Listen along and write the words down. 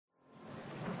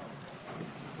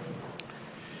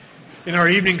In our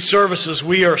evening services,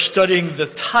 we are studying the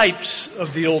types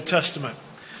of the Old Testament.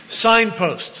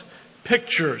 Signposts,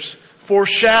 pictures,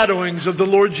 foreshadowings of the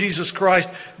Lord Jesus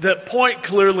Christ that point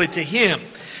clearly to Him.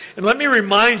 And let me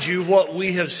remind you what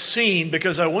we have seen,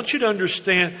 because I want you to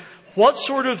understand what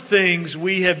sort of things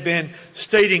we have been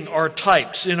stating are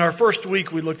types. In our first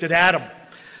week, we looked at Adam,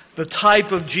 the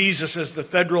type of Jesus as the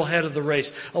federal head of the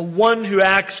race, a one who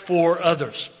acts for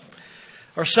others.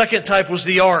 Our second type was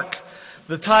the ark,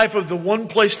 the type of the one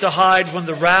place to hide when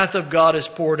the wrath of God is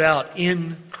poured out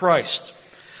in Christ.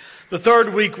 The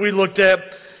third week we looked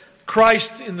at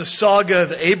Christ in the saga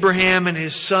of Abraham and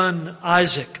his son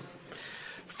Isaac.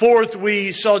 Fourth,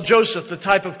 we saw Joseph, the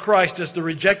type of Christ, as the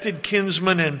rejected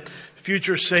kinsman and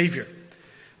future Savior.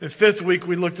 And fifth week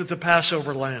we looked at the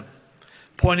Passover lamb,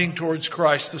 pointing towards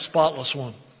Christ, the spotless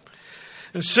one.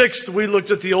 And sixth, we looked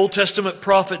at the Old Testament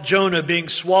prophet Jonah being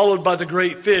swallowed by the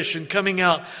great fish and coming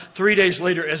out 3 days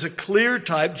later as a clear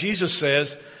type, Jesus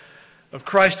says, of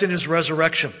Christ in his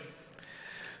resurrection.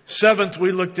 Seventh,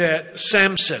 we looked at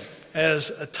Samson as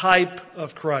a type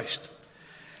of Christ.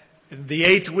 In the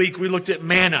eighth week, we looked at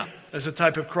manna as a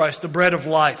type of Christ, the bread of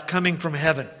life coming from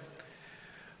heaven.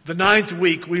 The ninth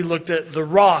week, we looked at the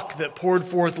rock that poured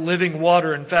forth living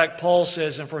water. In fact, Paul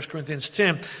says in 1 Corinthians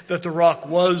 10 that the rock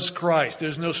was Christ.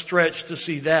 There's no stretch to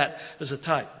see that as a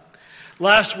type.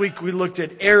 Last week, we looked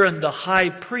at Aaron, the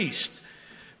high priest,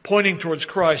 pointing towards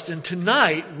Christ. And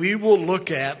tonight, we will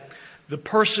look at the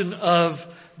person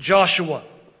of Joshua.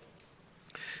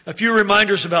 A few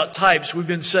reminders about types. We've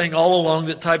been saying all along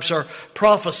that types are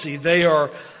prophecy. They are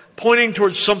pointing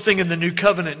towards something in the new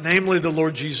covenant, namely the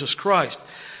Lord Jesus Christ.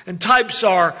 And types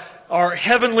are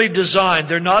heavenly designed.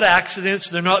 They're not accidents.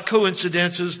 They're not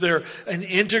coincidences. They're an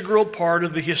integral part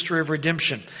of the history of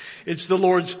redemption. It's the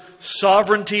Lord's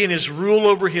sovereignty and His rule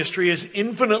over history, His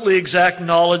infinitely exact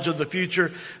knowledge of the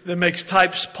future that makes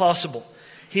types possible.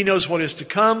 He knows what is to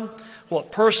come,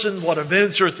 what person, what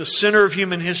events are at the center of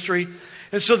human history.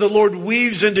 And so the Lord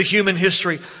weaves into human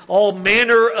history all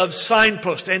manner of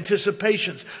signposts,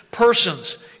 anticipations,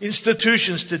 persons,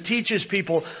 institutions to teach His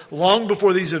people long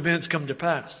before these events come to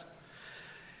pass.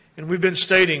 And we've been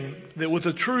stating that with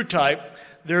a true type,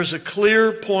 there's a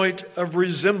clear point of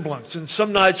resemblance. And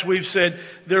some nights we've said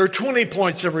there are 20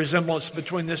 points of resemblance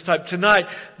between this type. Tonight,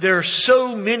 there are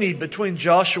so many between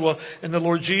Joshua and the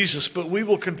Lord Jesus, but we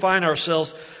will confine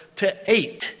ourselves to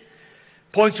 8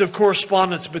 points of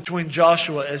correspondence between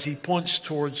Joshua as he points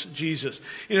towards Jesus.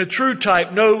 In a true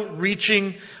type, no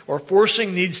reaching or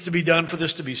forcing needs to be done for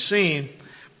this to be seen.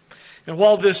 And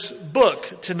while this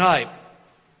book tonight,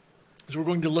 as we're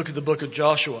going to look at the book of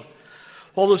Joshua,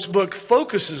 while this book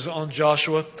focuses on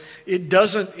Joshua, it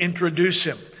doesn't introduce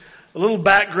him. A little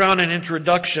background and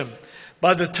introduction.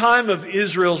 By the time of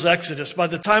Israel's exodus, by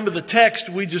the time of the text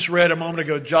we just read a moment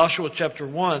ago, Joshua chapter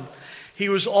 1, he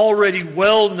was already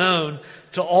well known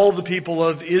to all the people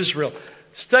of Israel.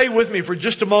 Stay with me for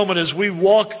just a moment as we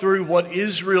walk through what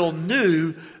Israel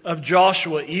knew of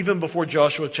Joshua even before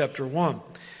Joshua chapter 1.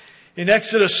 In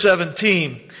Exodus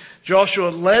 17, Joshua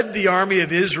led the army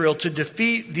of Israel to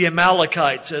defeat the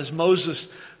Amalekites as Moses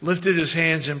lifted his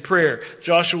hands in prayer.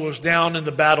 Joshua was down in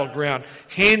the battleground,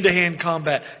 hand-to-hand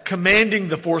combat, commanding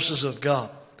the forces of God.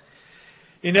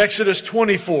 In Exodus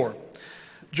 24,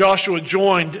 Joshua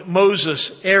joined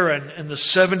Moses, Aaron, and the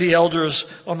 70 elders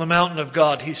on the mountain of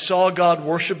God. He saw God,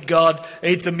 worshiped God,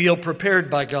 ate the meal prepared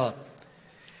by God.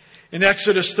 In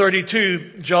Exodus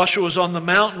 32, Joshua was on the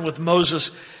mountain with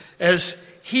Moses as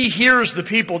he hears the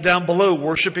people down below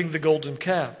worshiping the golden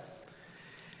calf.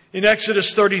 In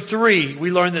Exodus 33,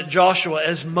 we learn that Joshua,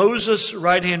 as Moses'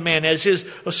 right-hand man, as his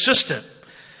assistant,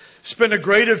 spent a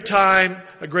great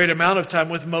amount of time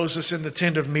with Moses in the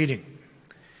tent of meeting.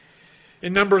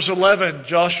 In Numbers 11,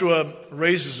 Joshua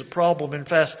raises a problem. In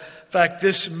fact,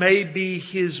 this may be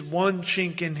his one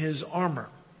chink in his armor.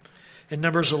 In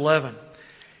Numbers 11,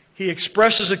 he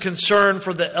expresses a concern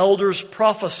for the elders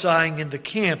prophesying in the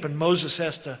camp, and Moses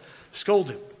has to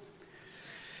scold him.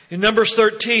 In Numbers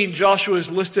 13, Joshua is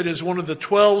listed as one of the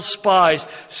 12 spies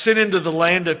sent into the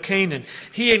land of Canaan.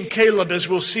 He and Caleb, as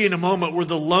we'll see in a moment, were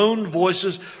the lone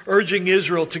voices urging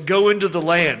Israel to go into the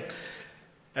land.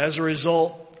 As a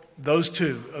result, those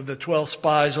 2 of the 12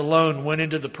 spies alone went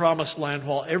into the promised land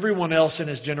while everyone else in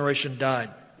his generation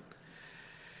died.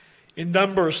 In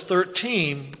Numbers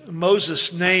 13,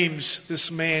 Moses names this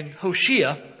man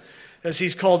Hoshea, as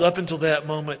he's called up until that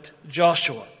moment,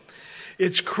 Joshua.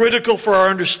 It's critical for our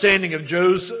understanding of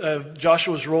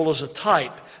Joshua's role as a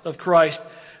type of Christ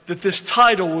that this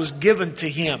title was given to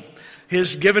him.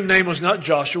 His given name was not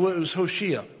Joshua, it was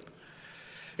Hoshea.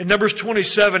 In Numbers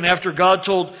 27, after God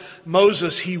told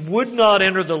Moses he would not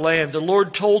enter the land, the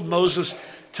Lord told Moses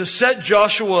to set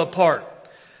Joshua apart,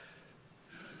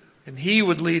 and he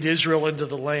would lead Israel into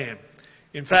the land.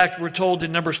 In fact, we're told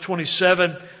in Numbers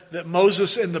 27 that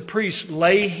Moses and the priests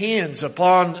lay hands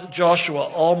upon Joshua,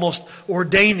 almost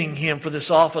ordaining him for this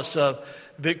office of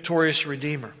victorious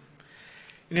Redeemer.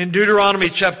 And in Deuteronomy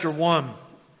chapter 1,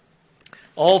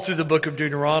 all through the book of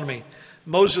Deuteronomy,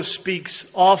 Moses speaks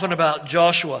often about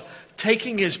Joshua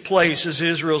taking his place as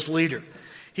Israel's leader.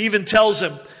 He even tells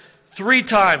him 3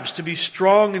 times to be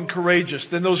strong and courageous.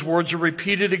 Then those words are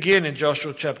repeated again in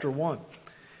Joshua chapter 1.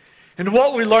 And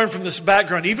what we learn from this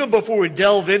background, even before we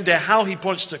delve into how he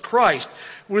points to Christ,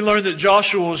 we learn that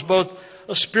Joshua was both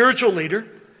a spiritual leader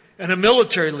and a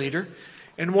military leader,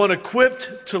 and one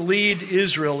equipped to lead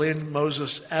Israel in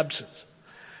Moses' absence.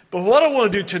 But what I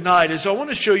want to do tonight is I want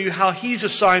to show you how he's a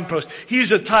signpost.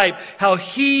 He's a type, how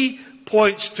he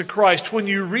points to Christ. When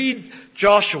you read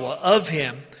Joshua of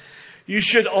him, you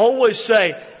should always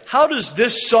say, how does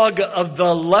this saga of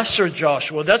the lesser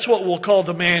Joshua, that's what we'll call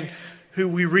the man who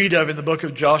we read of in the book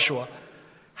of Joshua,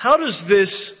 how does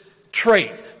this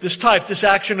trait, this type, this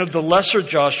action of the lesser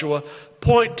Joshua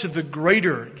point to the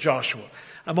greater Joshua?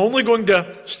 I'm only going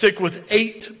to stick with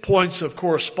 8 points of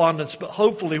correspondence, but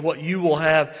hopefully what you will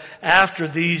have after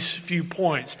these few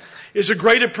points is a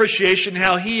great appreciation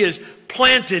how he is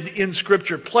planted in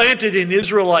Scripture, planted in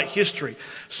Israelite history,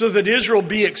 so that Israel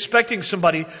be expecting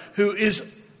somebody who is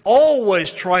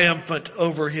always triumphant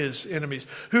over his enemies,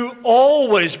 who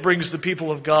always brings the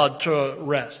people of God to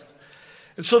rest.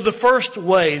 And so the first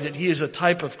way that he is a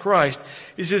type of Christ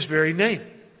is his very name.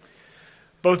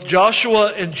 Both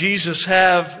Joshua and Jesus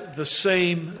have the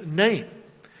same name.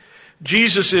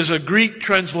 Jesus is a Greek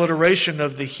transliteration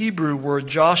of the Hebrew word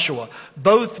Joshua.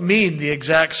 Both mean the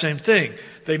exact same thing.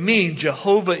 They mean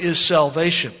Jehovah is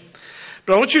salvation.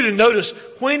 But I want you to notice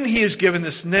when he is given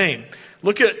this name.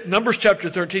 Look at Numbers chapter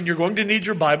 13. You're going to need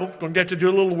your Bible. Going to have to do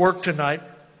a little work tonight.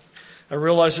 I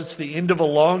realize it's the end of a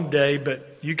long day,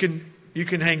 but you can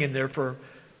hang in there for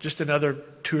just another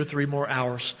 2 or 3 more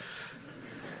hours.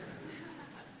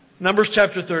 Numbers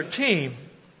chapter 13.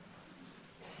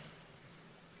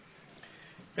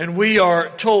 And we are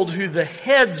told who the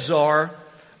heads are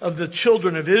of the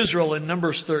children of Israel in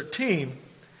Numbers 13.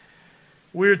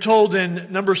 We are told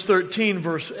in Numbers 13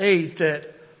 verse 8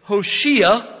 that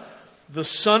Hoshea, the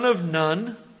son of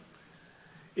Nun,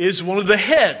 is one of the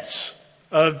heads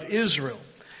of Israel.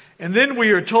 And then we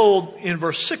are told in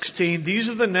verse 16, these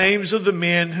are the names of the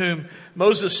men whom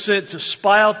Moses sent to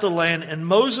spy out the land. And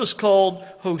Moses called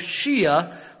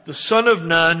Hoshea, the son of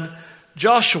Nun,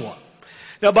 Joshua.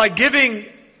 Now, by giving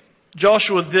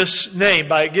Joshua this name,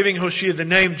 by giving Hoshea the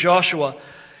name Joshua,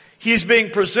 he's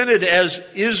being presented as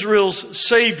Israel's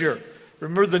Savior.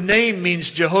 Remember, the name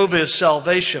means Jehovah is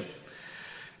salvation.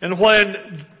 And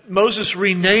when Moses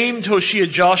renamed Hoshea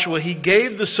Joshua, he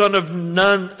gave the son of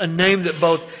Nun a name that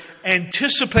both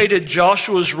anticipated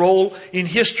Joshua's role in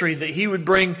history, that he would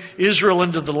bring Israel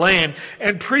into the land,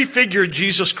 and prefigured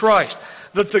Jesus Christ,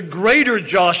 that the greater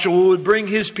Joshua would bring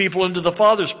his people into the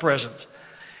Father's presence.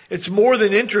 It's more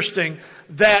than interesting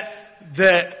that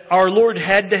our Lord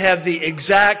had to have the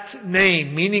exact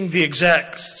name, meaning the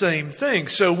exact same thing.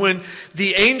 So when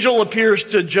the angel appears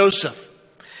to Joseph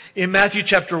in Matthew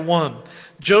chapter 1,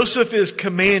 Joseph is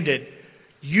commanded,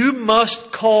 you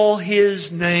must call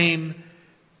his name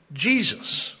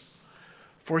Jesus,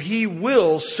 for he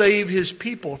will save his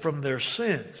people from their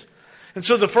sins. And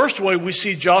so the first way we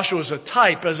see Joshua as a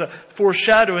type, as a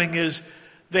foreshadowing, is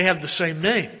they have the same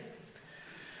name.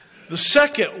 The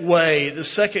second way, the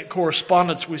second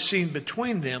correspondence we've seen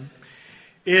between them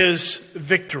is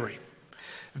victory.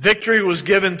 Victory was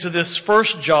given to this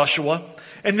first Joshua,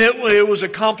 and then it was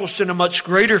accomplished in a much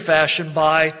greater fashion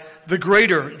by the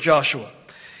greater Joshua.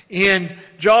 In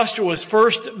Joshua's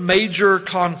first major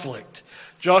conflict,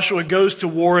 Joshua goes to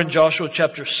war in Joshua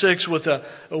chapter 6 with a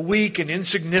weak and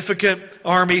insignificant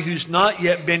army who's not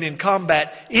yet been in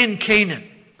combat in Canaan.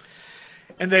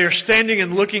 And they are standing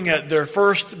and looking at their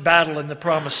first battle in the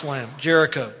Promised Land,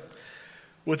 Jericho,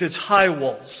 with its high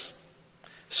walls,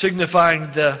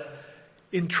 signifying the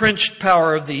entrenched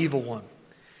power of the evil one.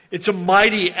 It's a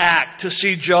mighty act to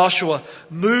see Joshua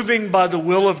moving by the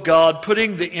will of God,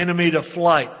 putting the enemy to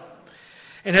flight.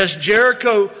 And as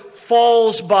Jericho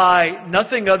falls by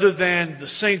nothing other than the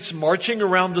saints marching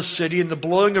around the city and the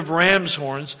blowing of ram's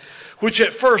horns, which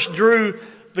at first drew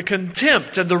the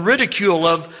contempt and the ridicule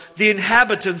of the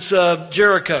inhabitants of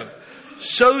Jericho,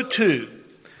 so too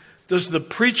does the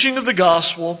preaching of the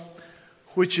gospel,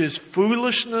 which is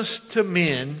foolishness to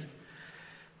men,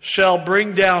 shall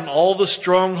bring down all the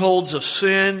strongholds of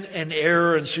sin and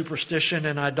error and superstition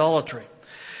and idolatry.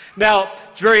 Now,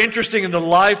 it's very interesting in the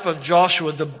life of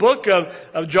Joshua. The book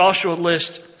of Joshua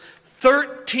lists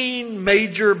 13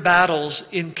 major battles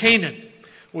in Canaan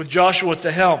with Joshua at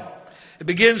the helm. It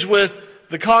begins with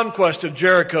the conquest of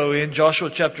Jericho in Joshua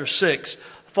chapter 6,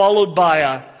 followed by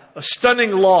a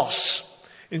stunning loss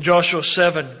in Joshua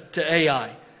 7 to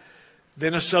Ai.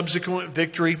 Then a subsequent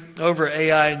victory over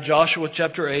Ai in Joshua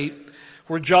chapter 8,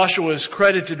 where Joshua is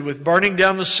credited with burning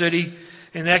down the city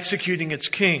and executing its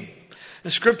king.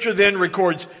 And Scripture then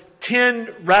records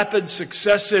 10 rapid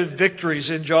successive victories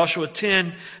in Joshua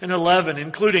 10 and 11,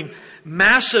 including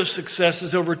massive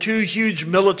successes over 2 huge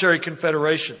military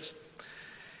confederations.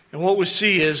 And what we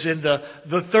see is in the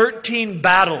 13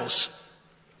 battles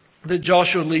that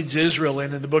Joshua leads Israel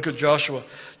in the book of Joshua,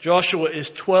 Joshua is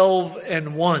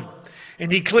 12-1.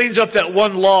 And he cleans up that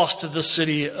one loss to the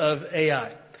city of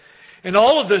Ai. And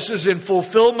all of this is in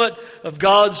fulfillment of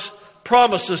God's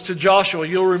promises to Joshua.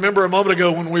 You'll remember a moment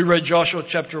ago when we read Joshua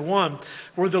chapter 1,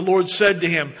 where the Lord said to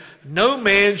him, "No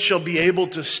man shall be able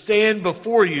to stand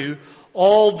before you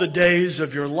all the days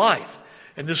of your life."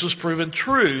 And this was proven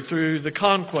true through the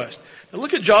conquest. Now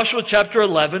look at Joshua chapter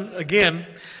 11, again,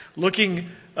 looking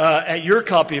at your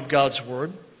copy of God's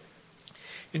Word.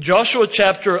 In Joshua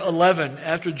chapter 11,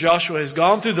 after Joshua has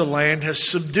gone through the land, has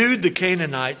subdued the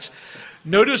Canaanites,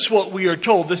 notice what we are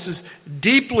told. This is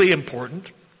deeply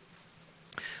important.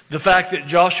 The fact that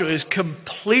Joshua is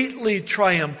completely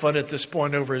triumphant at this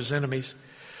point over his enemies.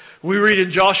 We read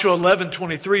in Joshua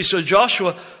 11:23, so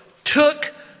Joshua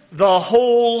took the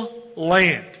whole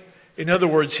land. In other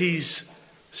words, he's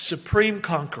supreme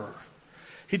conqueror.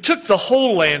 He took the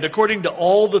whole land according to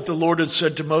all that the Lord had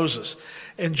said to Moses.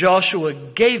 And Joshua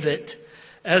gave it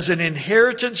as an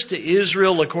inheritance to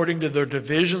Israel according to their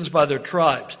divisions by their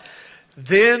tribes.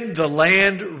 Then the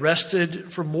land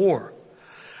rested from war.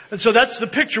 And so that's the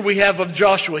picture we have of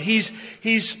Joshua. He's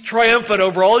triumphant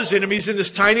over all his enemies in this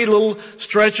tiny little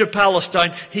stretch of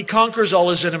Palestine. He conquers all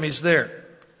his enemies there.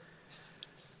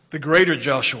 The greater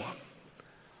Joshua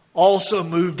also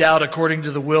moved out according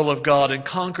to the will of God and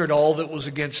conquered all that was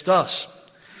against us.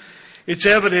 It's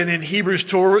evident in Hebrews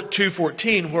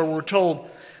 2:14, where we're told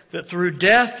that through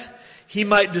death he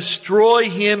might destroy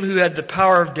him who had the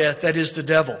power of death, that is the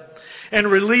devil, and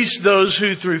release those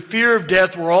who through fear of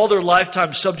death were all their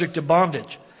lifetime subject to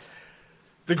bondage.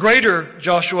 The greater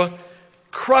Joshua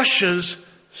crushes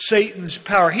Satan's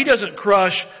power. He doesn't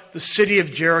crush the city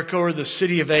of Jericho or the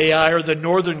city of Ai or the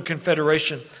Northern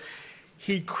Confederation.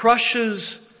 He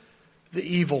crushes the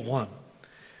evil one.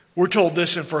 We're told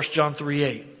this in 1 John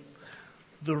 3:8.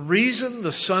 The reason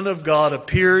the Son of God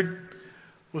appeared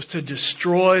was to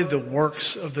destroy the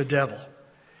works of the devil.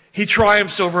 He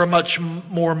triumphs over a much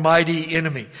more mighty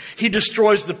enemy. He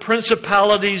destroys the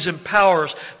principalities and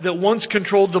powers that once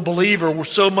controlled the believer,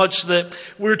 so much that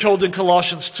we're told in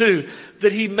Colossians 2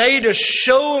 that he made a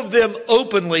show of them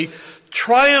openly,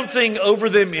 triumphing over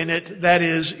them in it, that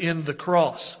is, in the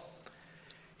cross.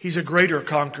 He's a greater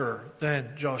conqueror than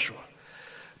Joshua.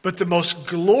 But the most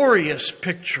glorious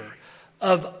picture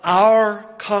of our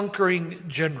conquering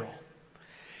general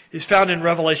is found in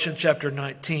Revelation chapter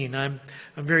 19. I'm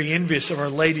very envious of our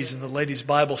ladies in the ladies'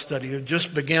 Bible study who have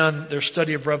just begun their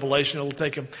study of Revelation. It will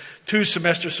take them 2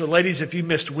 semesters. So ladies, if you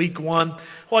missed week 1,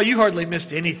 well, you hardly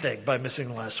missed anything by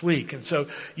missing last week. And so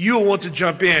you'll want to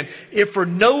jump in, if for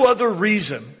no other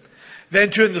reason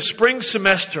than to, in the spring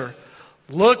semester,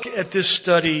 look at this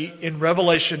study in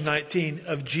Revelation 19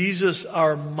 of Jesus,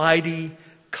 our mighty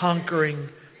conquering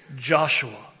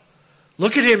Joshua.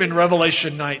 Look at him in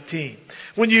Revelation 19.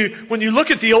 When you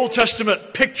look at the Old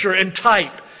Testament picture and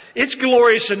type, it's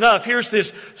glorious enough. Here's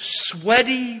this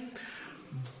sweaty,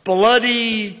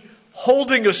 bloody,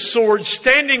 holding a sword,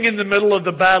 standing in the middle of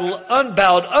the battle,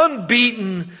 unbowed,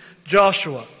 unbeaten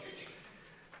Joshua.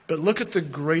 But look at the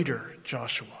greater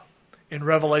Joshua in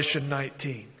Revelation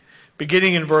 19,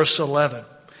 beginning in verse 11,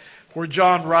 where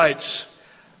John writes,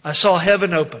 I saw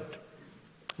heaven opened,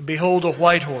 and behold, a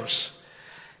white horse.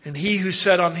 And he who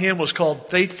sat on him was called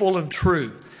Faithful and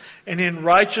True. And in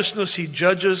righteousness he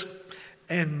judges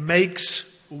and makes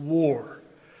war.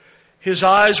 His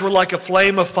eyes were like a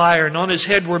flame of fire, and on his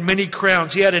head were many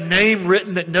crowns. He had a name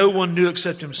written that no one knew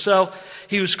except himself.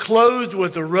 He was clothed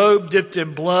with a robe dipped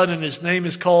in blood, and his name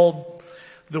is called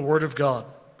the Word of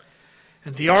God.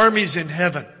 And the armies in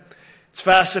heaven It's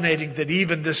fascinating that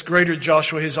even this greater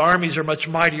Joshua, his armies are much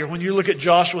mightier. When you look at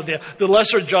Joshua, the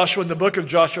lesser Joshua in the book of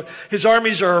Joshua, his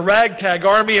armies are a ragtag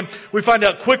army. And we find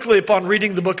out quickly upon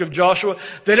reading the book of Joshua,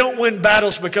 they don't win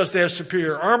battles because they have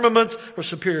superior armaments or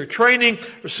superior training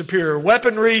or superior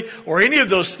weaponry or any of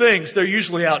those things. They're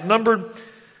usually outnumbered.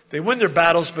 They win their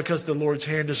battles because the Lord's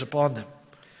hand is upon them.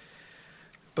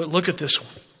 But look at this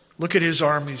one. Look at his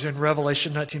armies in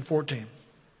Revelation 19:14.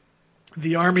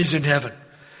 The armies in heaven,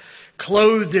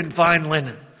 clothed in fine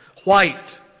linen,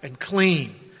 white and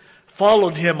clean,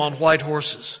 followed him on white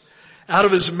horses. Out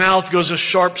of his mouth goes a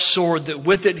sharp sword, that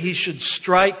with it he should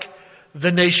strike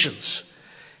the nations.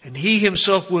 And he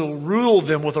himself will rule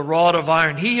them with a rod of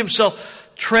iron. He himself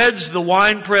treads the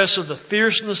winepress of the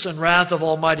fierceness and wrath of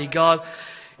Almighty God.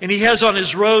 And he has on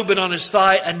his robe and on his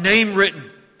thigh a name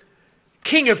written,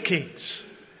 King of Kings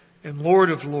and Lord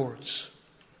of Lords.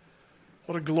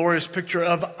 What a glorious picture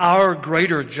of our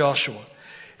greater Joshua.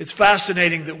 It's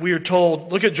fascinating that we are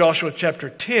told, look at Joshua chapter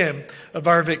 10 of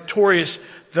our victorious,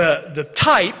 the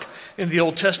type in the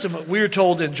Old Testament. We are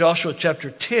told in Joshua chapter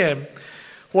 10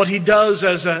 what he does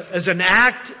as an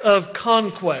act of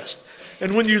conquest.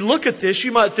 And when you look at this,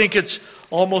 you might think it's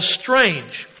almost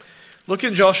strange. Look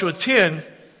in Joshua 10.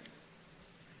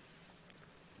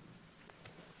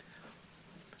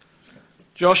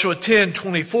 Joshua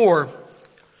 10:24.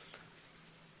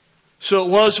 So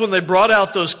it was when they brought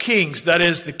out those kings, that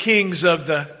is, the kings of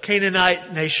the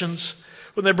Canaanite nations,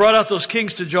 when they brought out those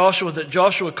kings to Joshua, that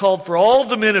Joshua called for all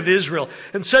the men of Israel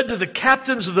and said to the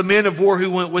captains of the men of war who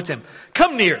went with him,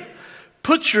 Come near,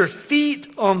 put your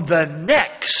feet on the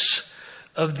necks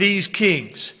of these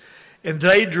kings. And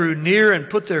they drew near and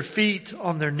put their feet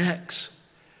on their necks.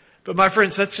 But my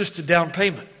friends, that's just a down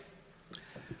payment.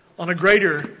 On a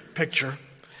greater picture,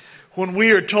 when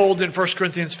we are told in 1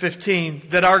 Corinthians 15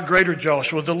 that our greater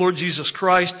Joshua, the Lord Jesus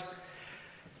Christ,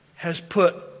 has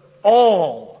put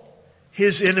all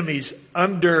his enemies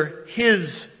under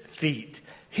his feet.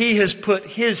 He has put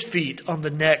his feet on the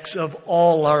necks of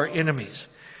all our enemies.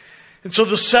 And so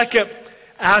the second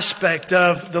aspect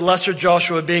of the lesser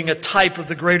Joshua being a type of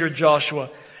the greater Joshua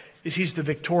is he's the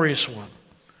victorious one.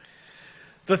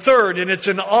 The third, and it's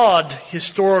an odd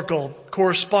historical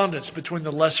correspondence between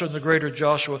the lesser and the greater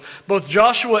Joshua. Both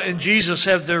Joshua and Jesus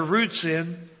have their roots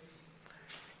in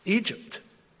Egypt.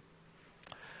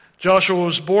 Joshua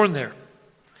was born there,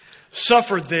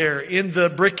 suffered there in the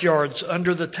brickyards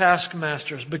under the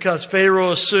taskmasters because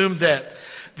Pharaoh assumed that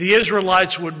the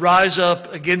Israelites would rise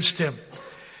up against him.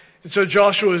 And so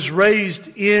Joshua is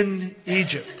raised in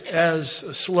Egypt as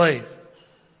a slave.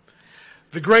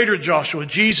 The greater Joshua,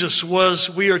 Jesus, was,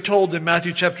 we are told in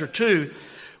Matthew chapter 2,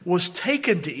 was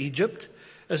taken to Egypt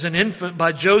as an infant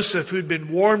by Joseph, who'd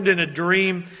been warned in a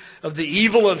dream of the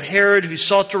evil of Herod, who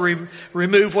sought to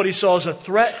remove what he saw as a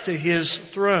threat to his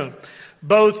throne.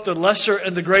 Both the lesser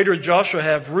and the greater Joshua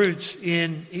have roots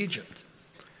in Egypt.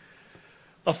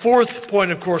 A fourth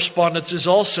point of correspondence is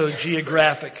also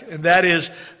geographic, and that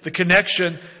is the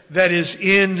connection that is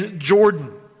in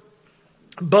Jordan.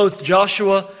 Both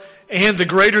Joshua and the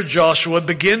greater Joshua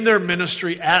begin their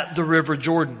ministry at the river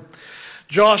Jordan.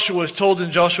 Joshua is told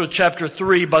in Joshua chapter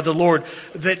 3 by the Lord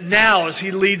that now, as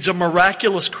he leads a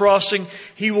miraculous crossing,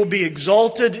 he will be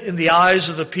exalted in the eyes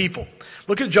of the people.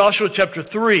 Look at Joshua chapter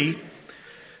 3.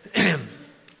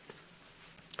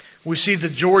 We see the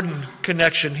Jordan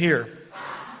connection here.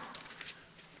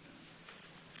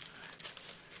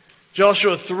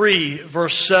 Joshua 3,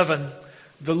 verse 7,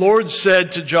 the Lord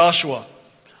said to Joshua,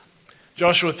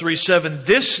 Joshua 3:7,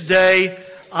 This day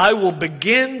I will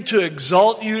begin to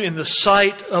exalt you in the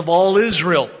sight of all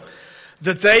Israel,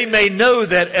 that they may know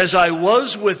that as I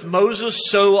was with Moses,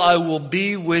 so I will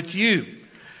be with you.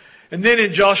 And then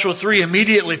in Joshua 3,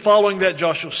 immediately following that,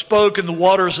 Joshua spoke, and the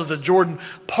waters of the Jordan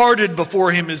parted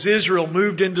before him as Israel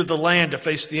moved into the land to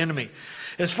face the enemy.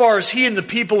 As far as he and the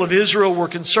people of Israel were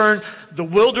concerned, the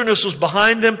wilderness was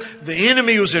behind them, the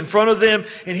enemy was in front of them,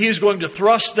 and he is going to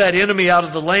thrust that enemy out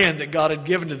of the land that God had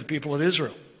given to the people of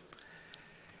Israel.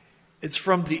 It's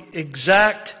from the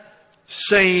exact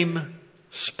same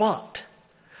spot,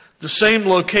 the same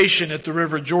location at the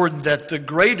river Jordan, that the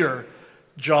greater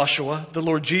Joshua, the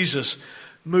Lord Jesus,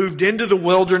 moved into the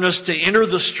wilderness to enter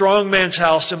the strong man's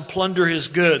house and plunder his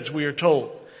goods, we are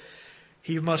told.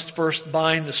 He must first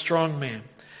bind the strong man.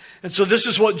 And so this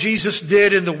is what Jesus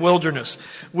did in the wilderness.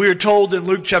 We are told in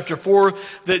Luke chapter 4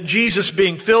 that Jesus,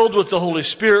 being filled with the Holy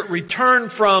Spirit,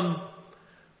 returned from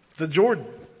the Jordan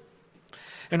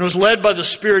and was led by the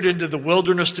Spirit into the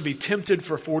wilderness to be tempted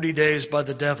for 40 days by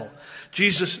the devil.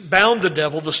 Jesus bound the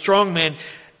devil, the strong man,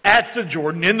 at the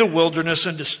Jordan in the wilderness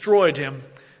and destroyed him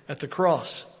at the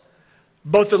cross.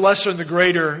 Both the lesser and the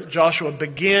greater Joshua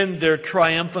began their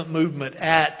triumphant movement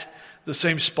at the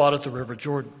same spot at the River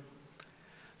Jordan.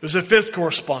 There's a fifth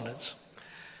correspondence,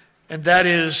 and that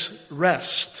is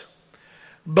rest.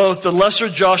 Both the lesser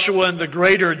Joshua and the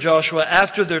greater Joshua,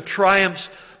 after their triumphs,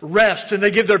 rest, and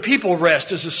they give their people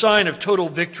rest as a sign of total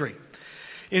victory.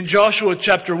 In Joshua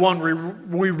chapter 1,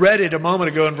 we read it a moment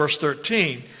ago in verse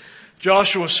 13.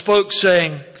 Joshua spoke,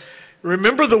 saying,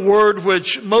 "Remember the word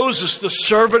which Moses, the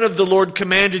servant of the Lord,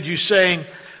 commanded you, saying,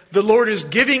 the Lord is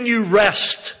giving you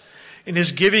rest and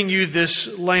is giving you this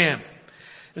land."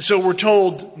 And so we're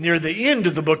told near the end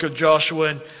of the book of Joshua,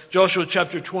 in Joshua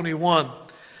chapter 21,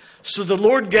 "So the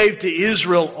Lord gave to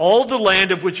Israel all the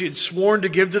land of which he had sworn to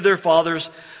give to their fathers.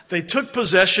 They took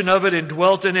possession of it and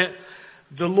dwelt in it.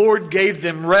 The Lord gave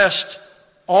them rest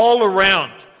all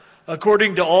around,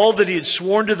 according to all that he had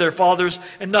sworn to their fathers,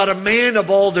 and not a man of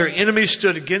all their enemies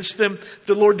stood against them.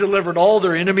 The Lord delivered all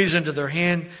their enemies into their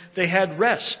hand. They had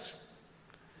rest."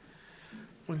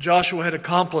 When Joshua had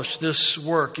accomplished this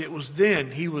work, it was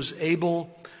then he was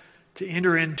able to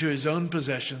enter into his own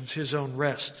possessions, his own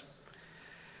rest.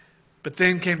 But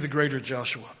then came the greater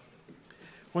Joshua.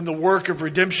 When the work of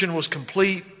redemption was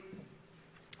complete,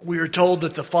 we are told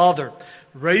that the Father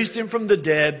raised him from the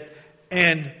dead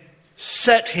and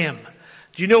set him.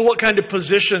 Do you know what kind of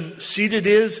position seated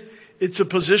is? It's a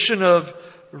position of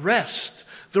rest.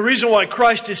 The reason why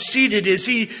Christ is seated is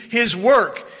his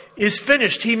work is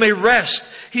finished. He may rest.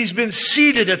 He's been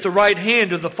seated at the right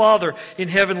hand of the Father in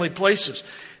heavenly places.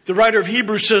 The writer of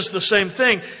Hebrews says the same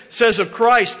thing. Says of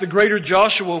Christ, the greater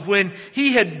Joshua, when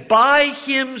he had by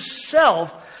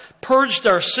himself purged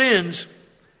our sins,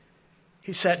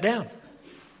 he sat down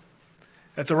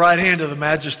at the right hand of the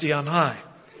Majesty on high.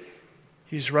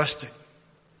 He's resting.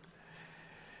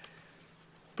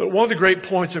 But one of the great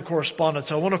points of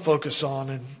correspondence I want to focus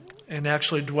on and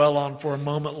actually dwell on for a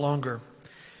moment longer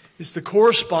is the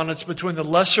correspondence between the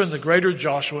lesser and the greater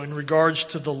Joshua in regards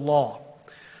to the law.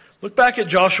 Look back at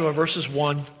Joshua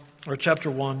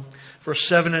chapter 1, verse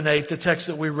 7 and 8, the text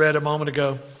that we read a moment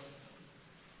ago.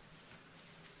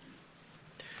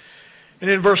 And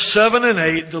in verse 7 and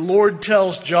 8, the Lord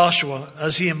tells Joshua,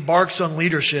 as he embarks on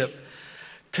leadership,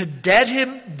 to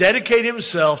dedicate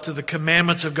himself to the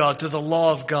commandments of God, to the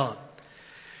law of God.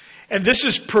 And this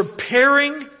is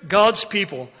preparing God's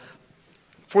people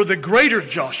for the greater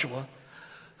Joshua,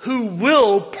 who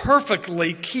will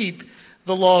perfectly keep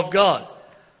the law of God.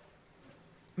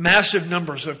 Massive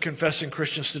numbers of confessing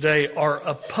Christians today are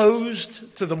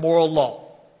opposed to the moral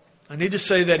law. I need to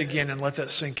say that again and let that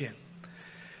sink in.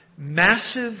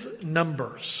 Massive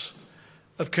numbers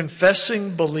of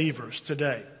confessing believers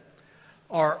today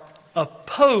are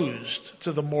opposed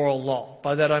to the moral law.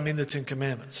 By that I mean the Ten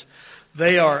Commandments.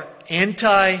 They are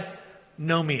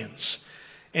antinomians.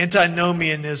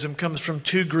 Antinomianism comes from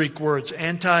two Greek words,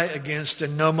 anti, against,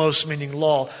 and nomos, meaning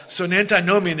law. So an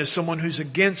antinomian is someone who's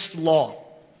against law.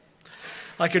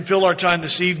 I could fill our time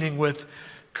this evening with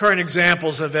current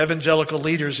examples of evangelical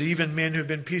leaders, even men who've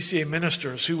been PCA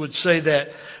ministers, who would say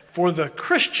that for the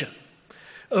Christian,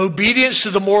 obedience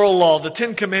to the moral law, the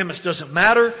Ten Commandments, doesn't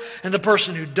matter, and the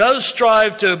person who does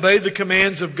strive to obey the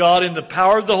commands of God in the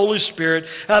power of the Holy Spirit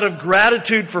out of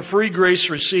gratitude for free grace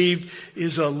received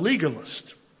is a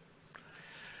legalist.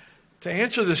 To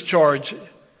answer this charge,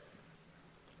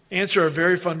 answer a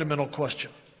very fundamental question.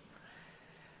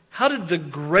 How did the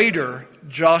greater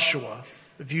Joshua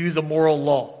view the moral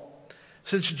law?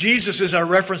 Since Jesus is our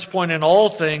reference point in all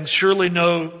things, surely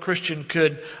no Christian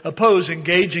could oppose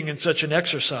engaging in such an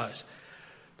exercise.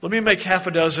 Let me make half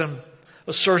a dozen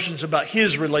assertions about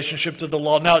his relationship to the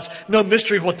law. Now, it's no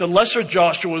mystery what the lesser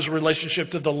Joshua's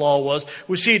relationship to the law was.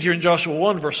 We see it here in Joshua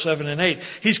 1, verse 7 and 8.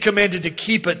 He's commanded to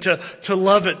keep it, to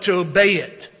love it, to obey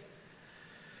it.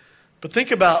 But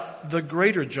think about the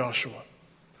greater Joshua.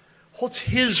 What's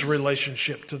his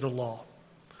relationship to the law?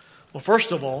 Well,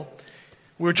 first of all,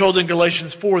 we're told in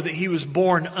Galatians 4 that he was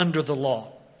born under the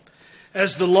law.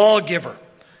 As the lawgiver,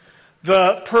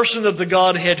 the person of the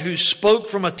Godhead who spoke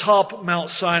from atop Mount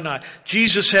Sinai,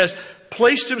 Jesus has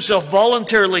placed himself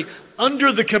voluntarily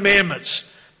under the commandments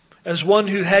as one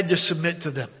who had to submit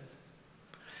to them.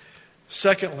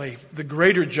 Secondly, the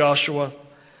greater Joshua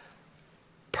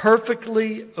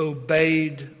perfectly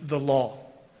obeyed the law.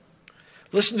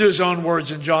 Listen to his own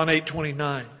words in John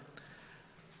 8:29.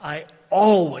 I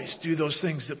always do those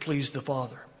things that please the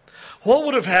Father. What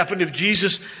would have happened if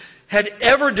Jesus had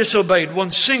ever disobeyed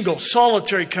one single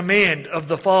solitary command of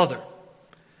the Father?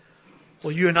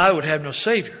 Well, you and I would have no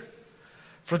Savior.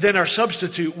 For then our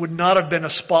substitute would not have been a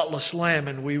spotless lamb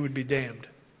and we would be damned.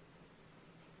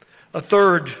 A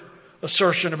third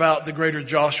assertion about the greater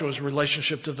Joshua's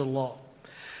relationship to the law.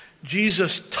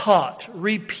 Jesus taught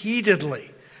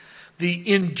repeatedly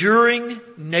the enduring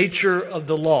nature of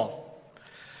the law.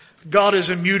 God is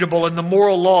immutable, and the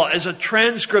moral law, as a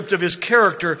transcript of His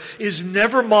character, is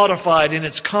never modified in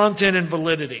its content and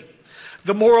validity.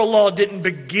 The moral law didn't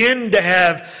begin to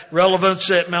have relevance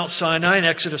at Mount Sinai in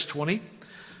Exodus 20.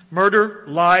 Murder,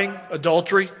 lying,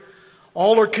 adultery,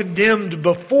 all are condemned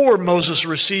before Moses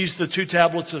receives the 2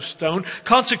 tablets of stone.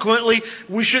 Consequently,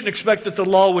 we shouldn't expect that the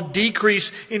law would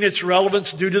decrease in its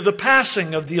relevance due to the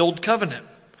passing of the Old Covenant.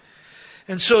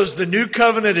 And so as the New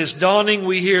Covenant is dawning,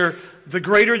 we hear the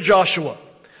greater Joshua,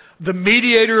 the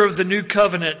mediator of the New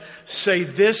Covenant, say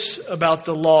this about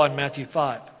the law in Matthew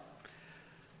 5.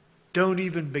 Don't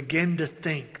even begin to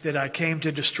think that I came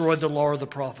to destroy the law or the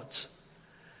prophets.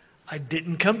 I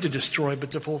didn't come to destroy,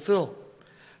 but to fulfill.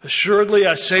 Assuredly,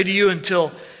 I say to you,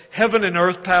 until heaven and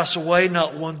earth pass away,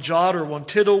 not one jot or one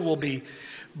tittle will be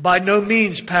by no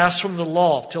means passed from the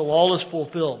law till all is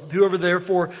fulfilled. Whoever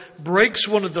therefore breaks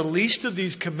one of the least of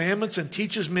these commandments and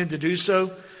teaches men to do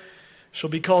so shall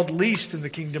be called least in the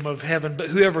kingdom of heaven. But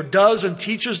whoever does and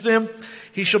teaches them,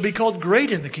 he shall be called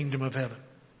great in the kingdom of heaven.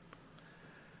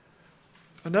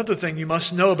 Another thing you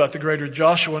must know about the greater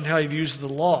Joshua and how he views the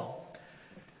law.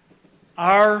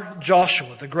 Our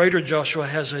Joshua, the greater Joshua,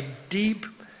 has a deep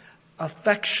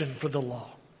affection for the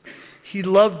law. He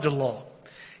loved the law.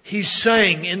 He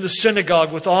sang in the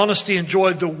synagogue with honesty and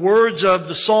joy the words of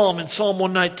the psalm in Psalm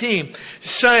 119. He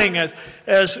sang,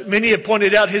 as many have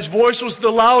pointed out, his voice was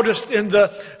the loudest in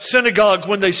the synagogue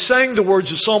when they sang the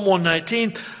words of Psalm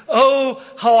 119. Oh,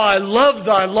 how I love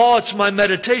thy law. It's my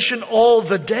meditation all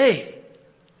the day.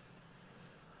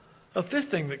 A fifth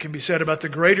thing that can be said about the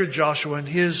greater Joshua and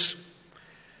his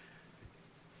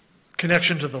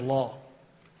connection to the law.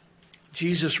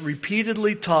 Jesus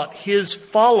repeatedly taught his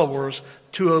followers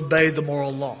to obey the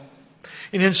moral law.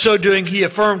 And in so doing, he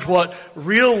affirmed what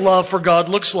real love for God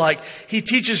looks like. He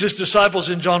teaches his disciples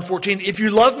in John 14, if you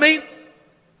love me,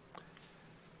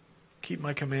 keep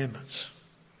my commandments.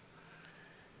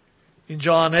 In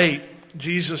John 8,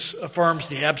 Jesus affirms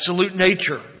the absolute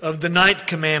nature of the 9th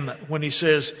commandment when he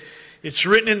says, it's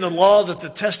written in the law that the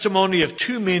testimony of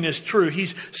 2 men is true.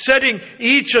 He's setting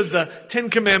each of the 10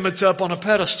 commandments up on a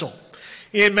pedestal.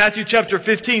 In Matthew chapter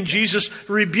 15, Jesus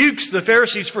rebukes the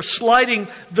Pharisees for slighting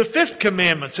the 5th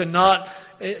commandments and not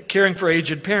caring for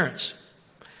aged parents.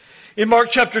 In Mark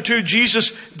chapter 2,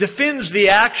 Jesus defends the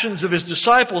actions of his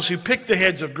disciples who picked the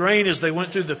heads of grain as they went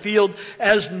through the field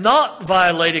as not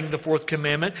violating the 4th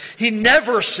commandment. He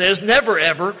never says, never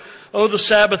ever, oh, the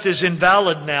Sabbath is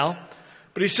invalid now.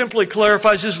 But he simply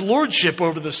clarifies his lordship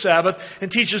over the Sabbath and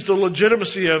teaches the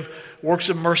legitimacy of works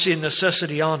of mercy and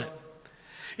necessity on it.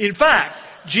 In fact,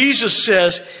 Jesus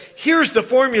says, here's the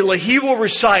formula he will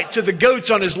recite to the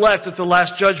goats on his left at the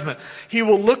last judgment. He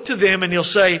will look to them and he'll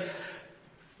say,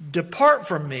 depart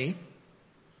from me,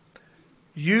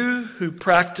 you who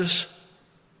practice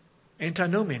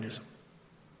antinomianism.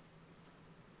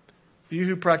 You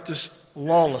who practice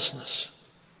lawlessness.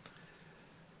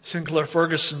 Sinclair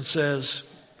Ferguson says,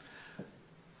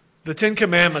 the 10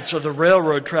 Commandments are the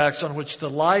railroad tracks on which the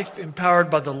life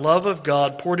empowered by the love of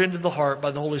God poured into the heart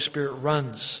by the Holy Spirit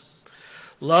runs.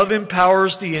 Love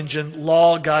empowers the engine,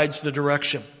 law guides the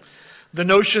direction. The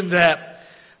notion that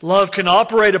love can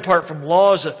operate apart from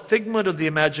law is a figment of the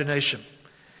imagination.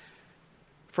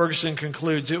 Ferguson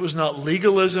concludes, it was not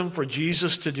legalism for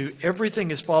Jesus to do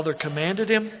everything his Father commanded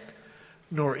him,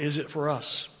 nor is it for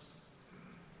us.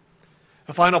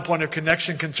 A final point of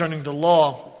connection concerning the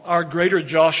law, our greater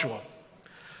Joshua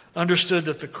understood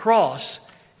that the cross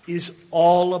is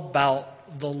all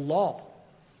about the law.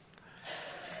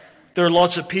 There are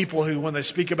lots of people who, when they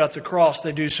speak about the cross,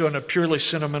 they do so in a purely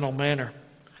sentimental manner.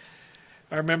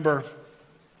 I remember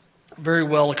very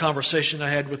well a conversation I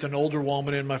had with an older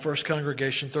woman in my first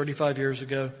congregation 35 years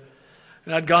ago.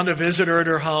 And I'd gone to visit her at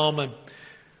her home, and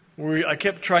I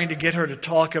kept trying to get her to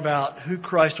talk about who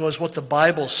Christ was, what the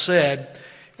Bible said.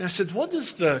 And I said, what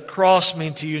does the cross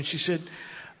mean to you? And she said,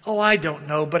 oh, I don't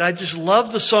know, but I just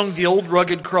love the song, The Old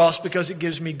Rugged Cross, because it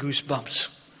gives me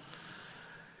goosebumps.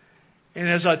 And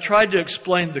as I tried to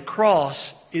explain, the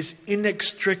cross is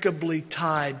inextricably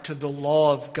tied to the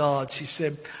law of God. She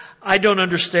said, I don't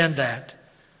understand that.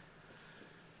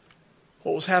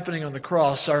 What was happening on the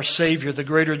cross, our Savior, the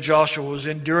greater Joshua, was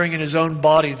enduring in his own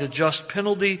body the just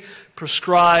penalty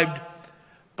prescribed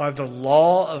by the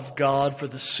law of God for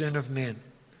the sin of men.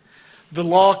 The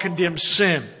law condemns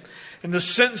sin, and the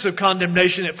sentence of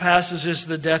condemnation it passes is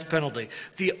the death penalty.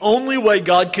 The only way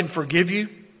God can forgive you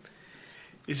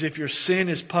is if your sin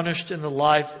is punished in the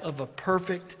life of a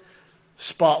perfect,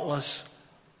 spotless,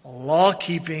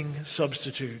 law-keeping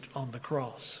substitute on the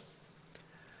cross.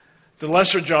 The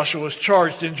lesser Joshua was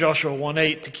charged in Joshua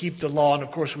 1:8 to keep the law, and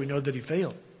of course we know that he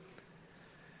failed.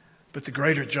 But the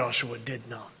greater Joshua did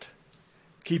not,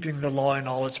 keeping the law in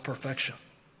all its perfection.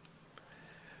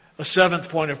 A seventh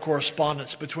point of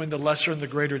correspondence between the lesser and the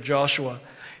greater Joshua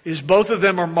is both of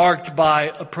them are marked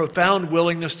by a profound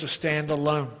willingness to stand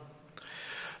alone.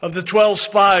 Of the 12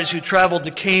 spies who traveled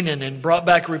to Canaan and brought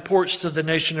back reports to the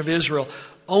nation of Israel,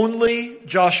 only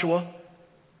Joshua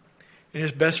and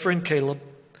his best friend Caleb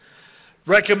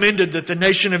recommended that the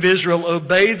nation of Israel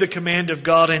obey the command of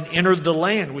God and enter the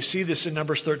land. We see this in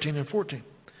Numbers 13 and 14.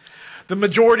 The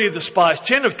majority of the spies,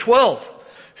 10 of 12,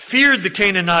 feared the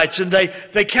Canaanites, and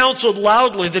they counseled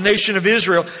loudly the nation of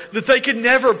Israel that they could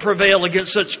never prevail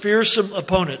against such fearsome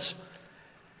opponents.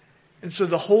 And so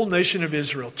the whole nation of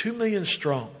Israel, 2 million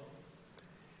strong,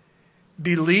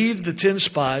 believed the 10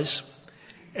 spies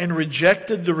and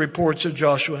rejected the reports of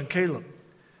Joshua and Caleb.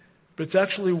 But it's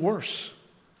actually worse.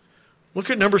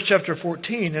 Look at Numbers chapter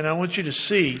 14, and I want you to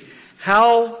see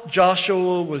how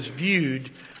Joshua was viewed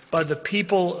by the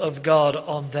people of God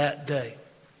on that day.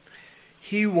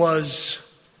 He was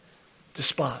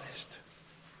despised.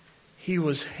 He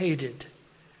was hated.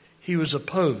 He was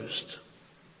opposed.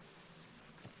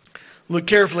 Look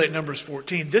carefully at Numbers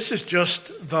 14. This is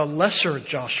just the lesser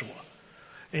Joshua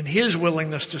and his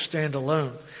willingness to stand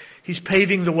alone. He's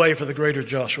paving the way for the greater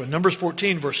Joshua. Numbers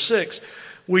 14, verse 6,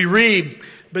 we read,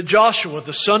 "But Joshua,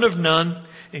 the son of Nun,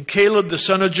 and Caleb, the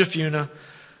son of Jephunneh,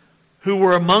 who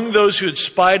were among those who had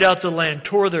spied out the land,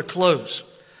 tore their clothes.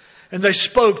 And they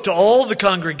spoke to all the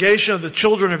congregation of the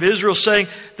children of Israel, saying,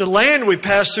 'The land we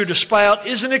passed through to spy out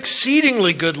is an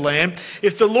exceedingly good land.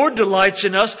 If the Lord delights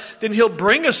in us, then he'll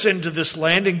bring us into this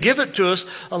land and give it to us,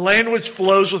 a land which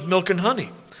flows with milk and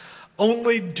honey.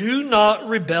 Only do not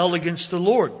rebel against the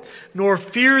Lord, nor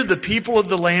fear the people of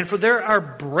the land, for they're our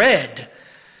bread.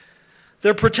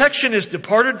 Their protection is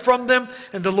departed from them,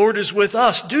 and the Lord is with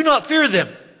us. Do not fear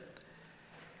them.'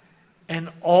 And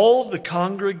all the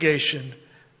congregation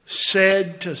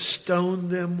said to stone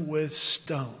them with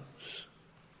stones."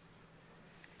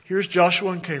 Here's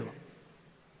Joshua and Caleb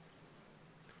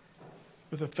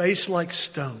with a face like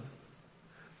stone,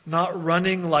 not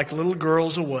running like little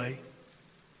girls away,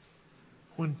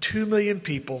 when 2 million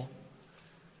people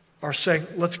are saying,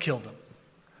 "Let's kill them.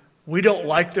 We don't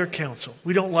like their counsel.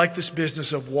 We don't like this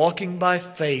business of walking by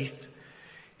faith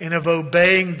and of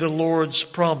obeying the Lord's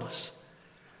promise."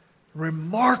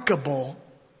 Remarkable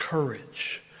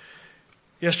courage.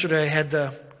 Yesterday I had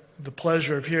the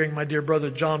pleasure of hearing my dear brother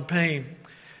John Payne.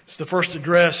 It's the first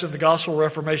address in the Gospel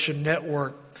Reformation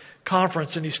Network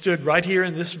conference, and he stood right here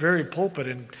in this very pulpit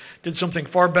and did something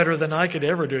far better than I could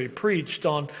ever do. He preached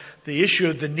on the issue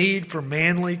of the need for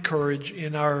manly courage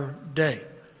in our day.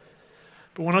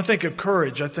 But when I think of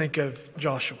courage, I think of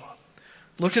Joshua.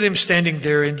 Look at him standing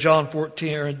there in John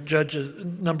 14 or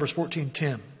Numbers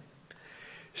 14:10.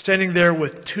 Standing there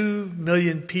with 2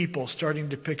 million people starting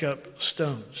to pick up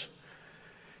stones.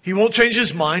 He won't change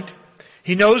his mind.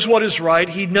 He knows what is right.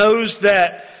 He knows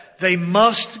that they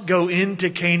must go into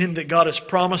Canaan, that God has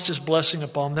promised his blessing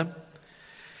upon them.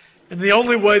 And the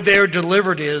only way they are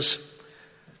delivered is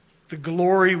the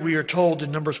glory, we are told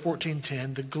in Numbers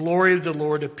 14:10, the glory of the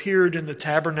Lord appeared in the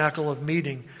tabernacle of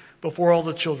meeting before all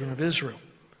the children of Israel.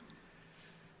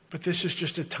 But this is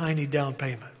just a tiny down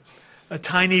payment, a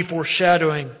tiny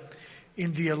foreshadowing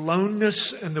in the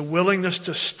aloneness and the willingness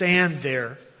to stand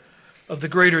there of the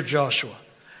greater Joshua.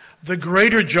 The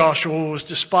greater Joshua was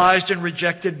despised and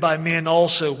rejected by men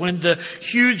also. When the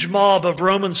huge mob of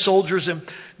Roman soldiers and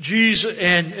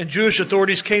Jewish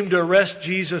authorities came to arrest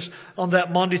Jesus on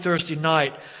that Maundy Thursday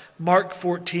night, Mark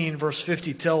 14 verse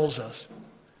 50 tells us,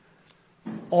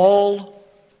 all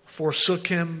forsook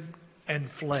him and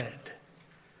fled.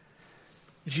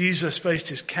 Jesus faced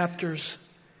his captors,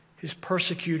 his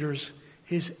persecutors,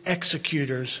 his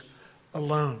executors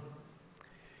alone.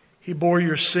 He bore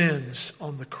your sins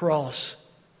on the cross,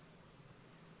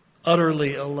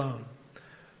 utterly alone.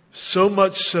 So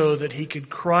much so that he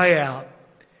could cry out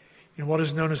in what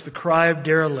is known as the cry of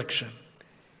dereliction.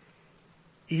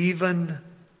 Even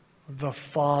the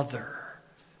Father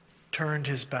turned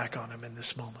his back on him in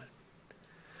this moment,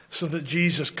 so that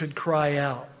Jesus could cry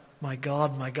out, my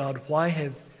God, why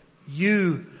have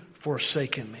you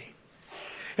forsaken me?"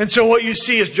 And so what you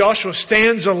see as Joshua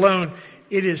stands alone,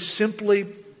 it is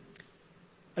simply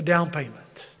a down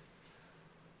payment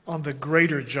on the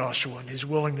greater Joshua and his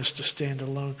willingness to stand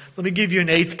alone. Let me give you an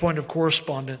eighth point of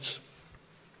correspondence.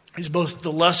 Is both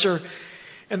the lesser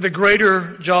and the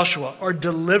greater Joshua are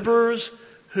deliverers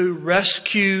who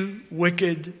rescue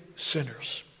wicked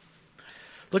sinners.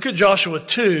 Look at Joshua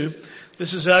 2.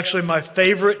 This is actually my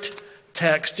favorite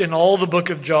text in all the book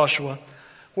of Joshua,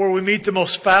 where we meet the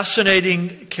most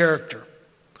fascinating character,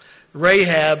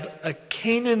 Rahab, a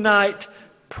Canaanite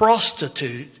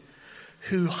prostitute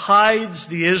who hides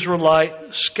the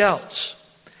Israelite scouts.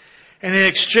 And in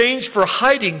exchange for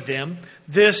hiding them,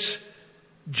 this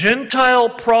Gentile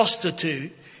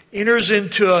prostitute enters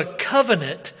into a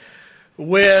covenant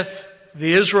with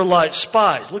the Israelite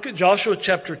spies. Look at Joshua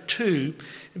chapter 2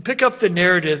 and pick up the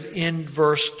narrative in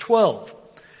verse 12.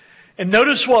 And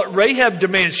notice what Rahab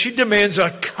demands. She demands a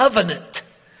covenant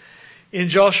in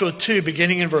Joshua 2,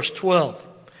 beginning in verse 12.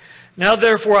 Now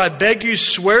therefore I beg you,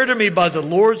 swear to me by the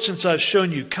Lord, since I've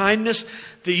shown you kindness,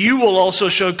 that you will also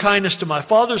show kindness to my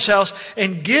father's house,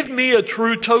 and give me a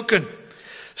true token.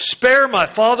 Spare my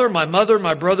father, my mother,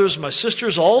 my brothers, my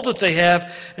sisters, all that they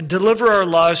have, and deliver our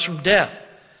lives from death.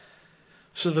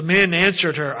 So the men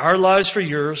answered her, our lives for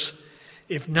yours,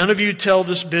 if none of you tell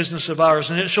this business of ours.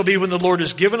 And it shall be when the Lord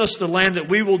has given us the land that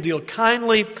we will deal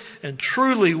kindly and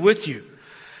truly with you.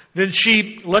 Then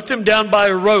she let them down by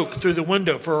a rope through the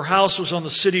window, for her house was on the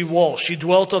city wall. She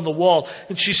dwelt on the wall.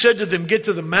 And she said to them, get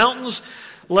to the mountains,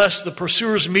 lest the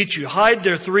pursuers meet you. Hide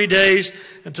there 3 days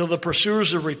until the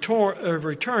pursuers have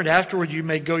returned. Afterward you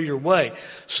may go your way.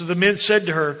 So the men said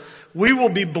to her, we will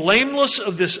be blameless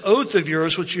of this oath of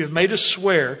yours, which you have made us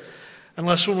swear,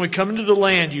 unless when we come into the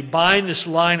land you bind this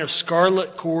line of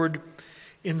scarlet cord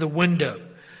in the window.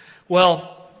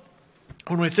 Well,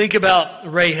 when we think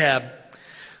about Rahab,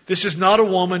 this is not a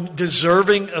woman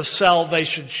deserving of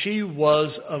salvation. She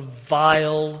was a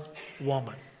vile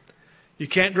woman. You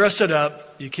can't dress it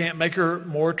up. You can't make her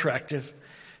more attractive.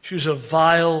 She was a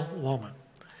vile woman.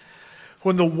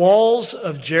 When the walls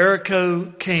of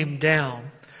Jericho came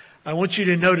down, I want you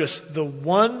to notice the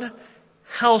one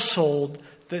household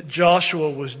that Joshua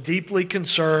was deeply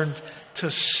concerned to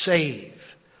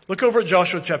save. Look over at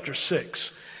Joshua chapter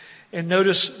 6 and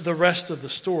notice the rest of the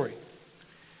story.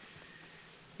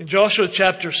 In Joshua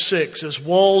chapter 6, as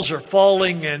walls are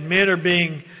falling and men are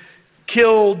being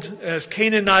killed, as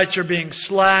Canaanites are being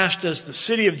slashed, as the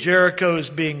city of Jericho is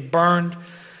being burned,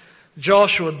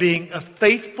 Joshua, being a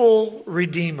faithful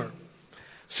redeemer,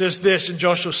 says this in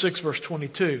Joshua 6 verse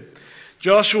 22.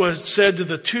 Joshua said to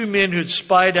the two men who had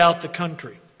spied out the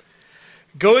country,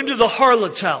 go into the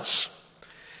harlot's house,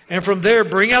 and from there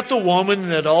bring out the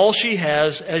woman and all she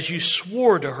has, as you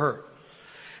swore to her.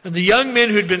 And the young men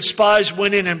who had been spies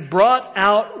went in and brought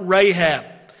out Rahab,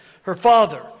 her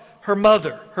father, her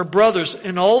mother, her brothers,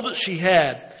 and all that she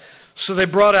had. So they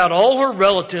brought out all her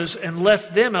relatives and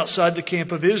left them outside the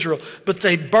camp of Israel. But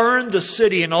they burned the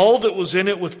city and all that was in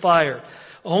it with fire.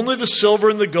 Only the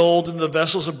silver and the gold and the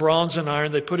vessels of bronze and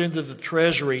iron they put into the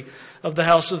treasury of the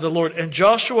house of the Lord. And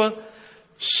Joshua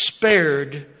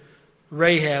spared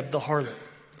Rahab the harlot,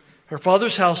 her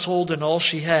father's household, and all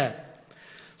she had.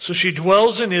 So she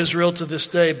dwells in Israel to this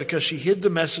day, because she hid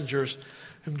the messengers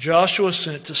whom Joshua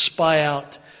sent to spy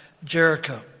out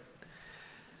Jericho.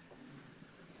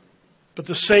 But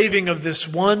the saving of this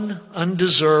one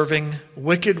undeserving,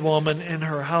 wicked woman and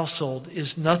her household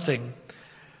is nothing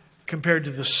compared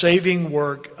to the saving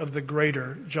work of the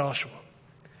greater Joshua.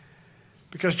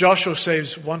 Because Joshua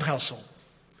saves one household,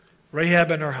 Rahab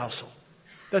and her household.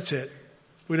 That's it.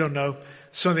 We don't know.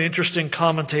 Some of the interesting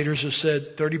commentators have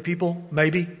said 30 people,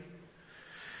 maybe.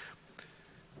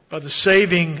 But the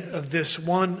saving of this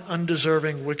one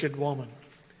undeserving wicked woman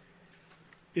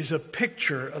is a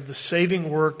picture of the saving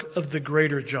work of the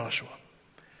greater Joshua,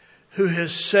 who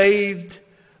has saved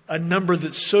a number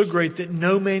that's so great that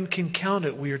no man can count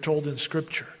it, we are told in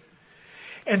Scripture.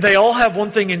 And they all have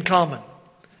one thing in common.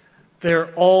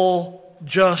 They're all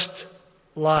just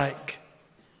like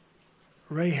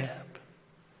Rahab.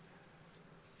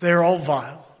 They're all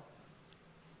vile.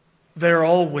 They're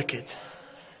all wicked.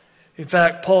 In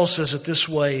fact, Paul says it this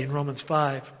way in Romans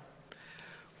 5.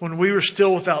 When we were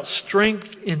still without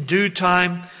strength, in due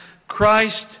time,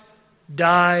 Christ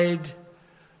died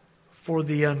for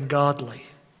the ungodly.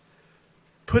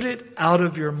 Put it out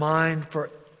of your mind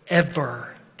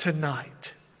forever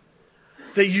tonight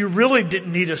that you really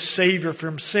didn't need a Savior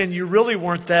from sin. You really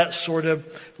weren't that sort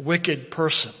of wicked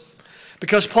person.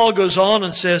 Because Paul goes on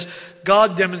and says,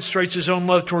 God demonstrates His own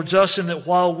love towards us in that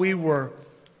while we were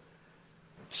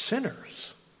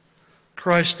sinners,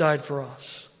 Christ died for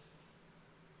us.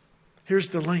 Here's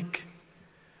the link.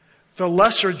 The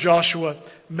lesser Joshua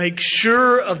makes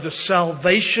sure of the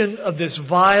salvation of this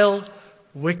vile,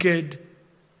 wicked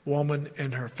woman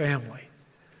and her family.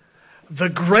 The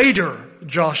greater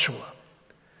Joshua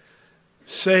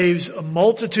saves a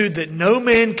multitude that no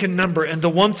man can number, and the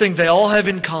one thing they all have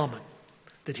in common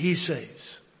that he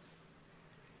saves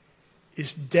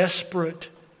is desperate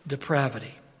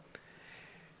depravity.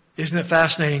 Isn't it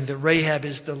fascinating that Rahab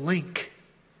is the link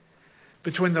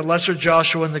between the lesser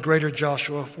Joshua and the greater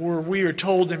Joshua? For we are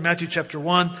told in Matthew chapter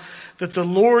 1 that the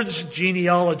Lord's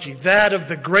genealogy, that of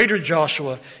the greater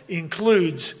Joshua,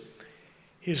 includes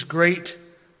his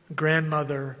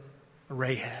great-grandmother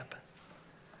Rahab.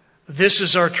 This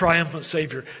is our triumphant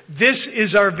Savior. This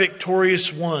is our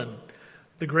victorious one,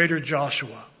 the greater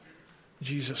Joshua,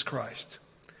 Jesus Christ.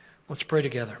 Let's pray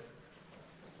together.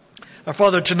 Our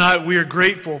Father, tonight we are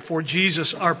grateful for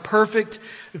Jesus, our perfect,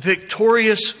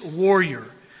 victorious warrior,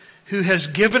 who has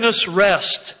given us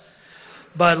rest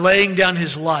by laying down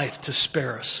his life to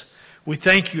spare us. We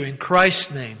thank you in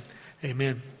Christ's name.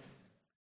 Amen.